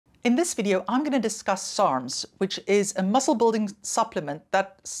In this video, I'm going to discuss SARMs, which is a muscle building supplement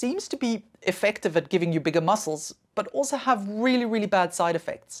that seems to be effective at giving you bigger muscles, but also have really bad side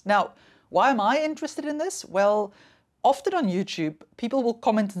effects. Now, why am I interested in this? Well, often on YouTube, people will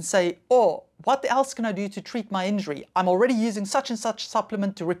comment and say, oh, what else can I do to treat my injury? I'm already using such and such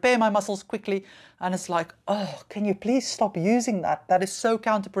supplement to repair my muscles quickly. And it's like, oh, can you please stop using that? That is so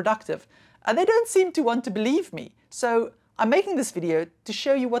counterproductive. And they don't seem to want to believe me. So I'm making this video to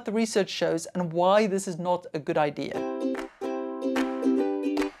show you what the research shows and why this is not a good idea.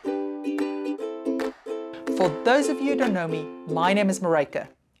 For those of you who don't know me, my name is Marika.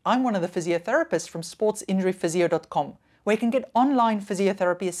 I'm one of the physiotherapists from sportsinjuryphysio.com, where you can get online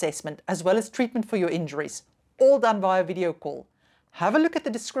physiotherapy assessment as well as treatment for your injuries, all done via video call. Have a look at the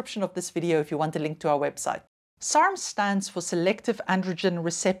description of this video if you want a link to our website. SARMs stands for selective androgen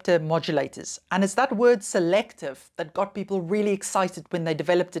receptor modulators, and it's that word selective that got people really excited when they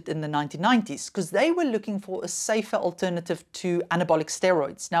developed it in the 1990s, because they were looking for a safer alternative to anabolic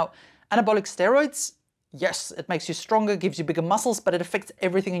steroids. Now, anabolic steroids, yes, it makes you stronger, gives you bigger muscles, but it affects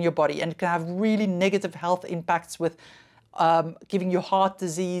everything in your body, and it can have really negative health impacts with giving you heart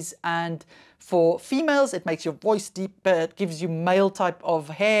disease, and for females it makes your voice deeper, it gives you male type of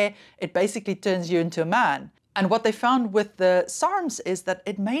hair, it basically turns you into a man. And what they found with the SARMs is that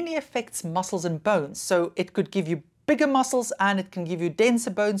it mainly affects muscles and bones. So it could give you bigger muscles and it can give you denser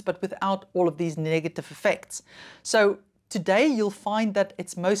bones, but without all of these negative effects. So today you'll find that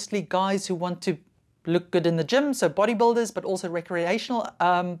it's mostly guys who want to look good in the gym, so bodybuilders, but also recreational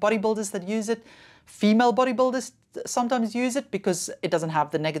bodybuilders that use it. Female bodybuilders sometimes use it because it doesn't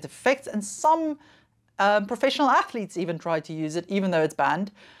have the negative effects, and some professional athletes even try to use it, even though it's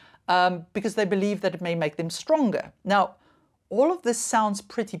banned. Because they believe that it may make them stronger. Now, all of this sounds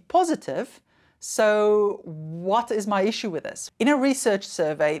pretty positive, so what is my issue with this? In a research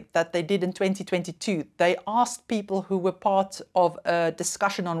survey that they did in 2022, they asked people who were part of a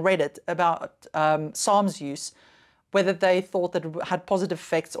discussion on Reddit about SARMs use, whether they thought that it had positive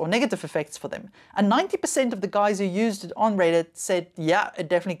effects or negative effects for them. And 90% of the guys who used it on Reddit said, yeah, it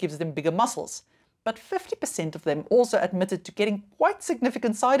definitely gives them bigger muscles. But 50% of them also admitted to getting quite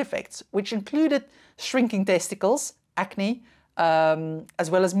significant side effects, which included shrinking testicles, acne,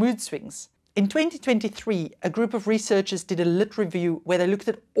 as well as mood swings. In 2023, a group of researchers did a lit review where they looked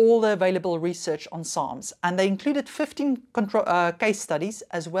at all the available research on SARMs, and they included 15 case studies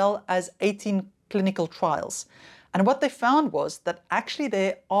as well as 18 clinical trials. And what they found was that actually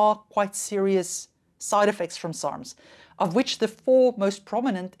there are quite serious side effects from SARMs, of which the 4 most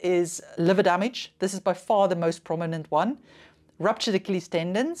prominent is liver damage. This is by far the most prominent one. Ruptured Achilles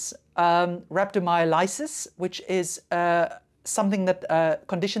tendons, rhabdomyolysis, which is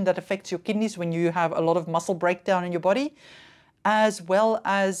condition that affects your kidneys when you have a lot of muscle breakdown in your body, as well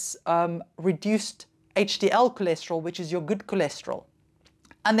as reduced HDL cholesterol, which is your good cholesterol.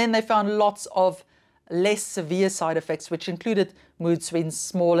 And then they found lots of less severe side effects, which included mood swings,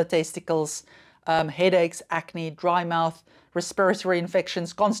 smaller testicles, headaches, acne, dry mouth, respiratory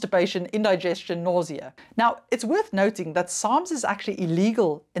infections, constipation, indigestion, nausea. Now, it's worth noting that SARMs is actually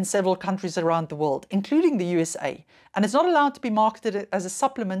illegal in several countries around the world, including the USA, and it's not allowed to be marketed as a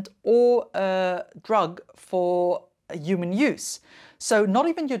supplement or a drug for human use. So not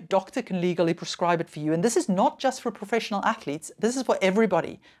even your doctor can legally prescribe it for you. And this is not just for professional athletes, this is for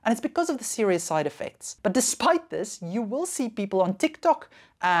everybody. And it's because of the serious side effects. But despite this, you will see people on TikTok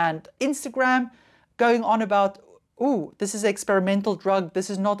and Instagram going on about, ooh, this is an experimental drug, this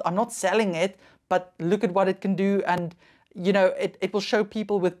is not, I'm not selling it, but look at what it can do. And you know, it will show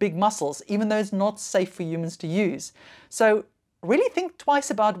people with big muscles, even though it's not safe for humans to use. So really think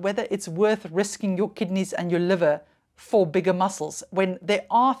twice about whether it's worth risking your kidneys and your liver for bigger muscles, when there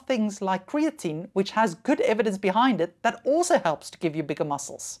are things like creatine, which has good evidence behind it, that also helps to give you bigger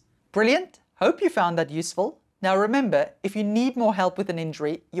muscles. Brilliant! Hope you found that useful. Now remember, if you need more help with an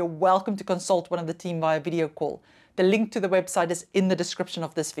injury, you're welcome to consult one of the team via video call. The link to the website is in the description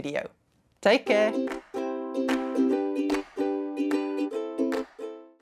of this video. Take care!